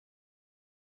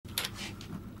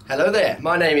Hello there,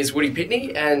 my name is Woody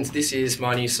Pitney and this is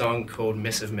my new song called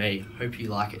Mess of Me. Hope you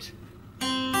like it.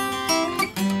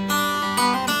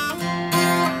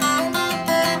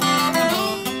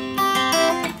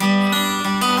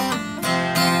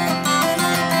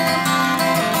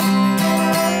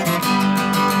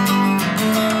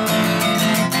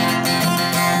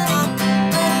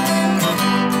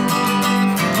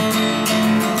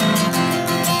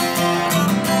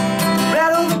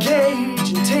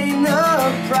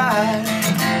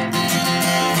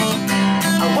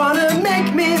 I wanna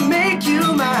make you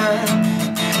mine.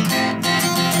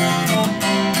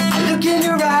 I look in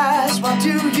your eyes, what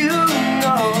do you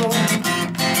know?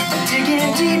 I'm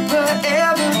digging deeper,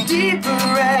 ever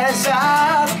deeper as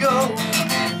I go.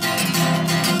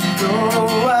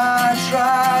 Though I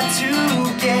try to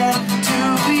get to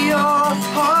your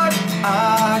heart,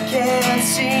 I can't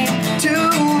seem to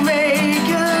make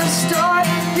a start.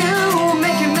 You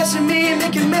make a mess of me,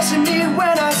 make a mess of me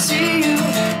when I see you.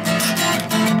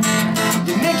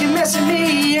 You make a mess of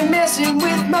me, you're messing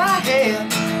with my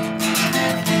head.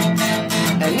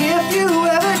 And if you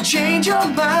ever change your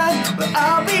mind, well,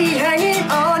 I'll be hanging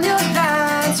on your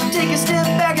line. So take a step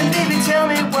back and baby tell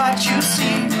me what you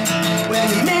see when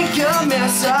you make a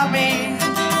mess of me.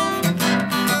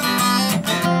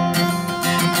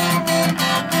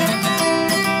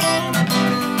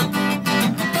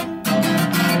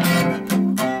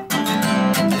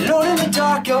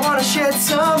 I wanna shed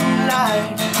some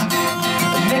light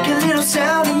and make a little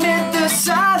sound amid the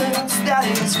silence that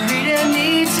is greeting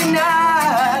me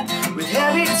tonight. With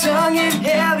heavy tongue and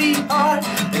heavy heart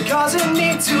and causing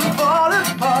me to fall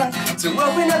apart. So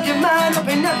open up your mind,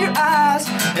 open up your eyes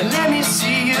and let me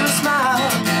see you smile.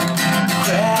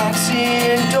 Cracks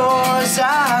in doors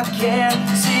I can't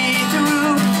see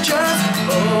through. Just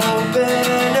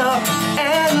open up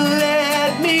and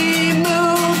let me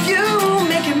move. You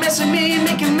make a mess of me,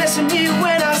 make a mess of me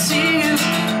when I see you.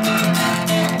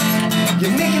 You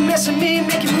make a mess of me,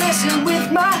 make a mess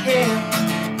with my head.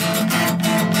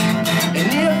 And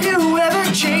if you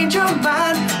ever change your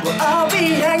mind, well, I'll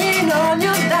be hanging on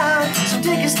your line. So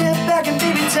take a step back and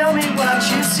baby tell me what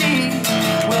you see.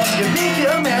 Well, you make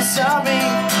a mess of me.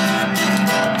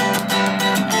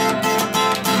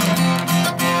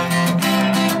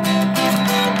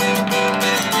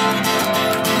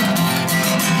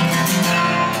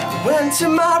 When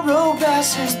tomorrow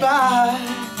passes by,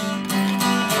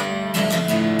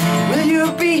 will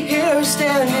you be here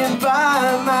standing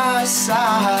by my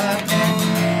side?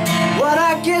 What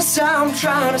I guess I'm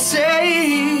trying to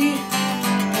say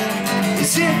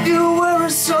is if you were a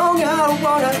song I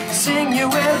wanna sing you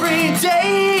every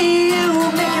day.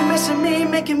 You make a mess of me,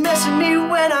 make a mess of me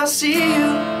when I see you.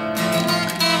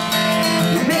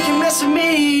 You make a mess of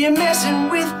me, you're messing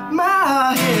with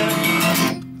my head.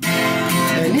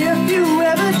 And if you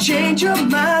ever change your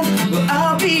mind, well,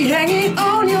 I'll be hanging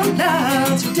on your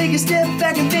line. So take a step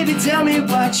back and baby tell me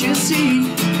what you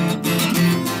see.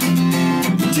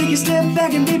 Take a step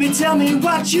back and baby tell me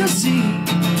what you see.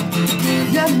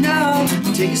 Now, now,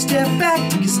 take a step back,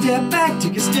 take a step back,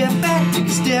 take a step back, take a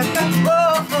step back.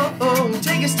 Oh, oh, oh,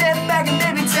 take a step back and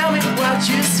baby tell me what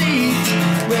you see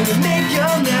when you make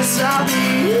your mess of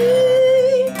me.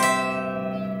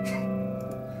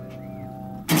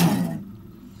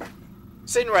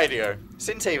 Sin Radio,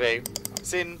 Sin TV,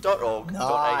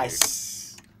 sin.org.au.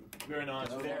 Nice. Very nice.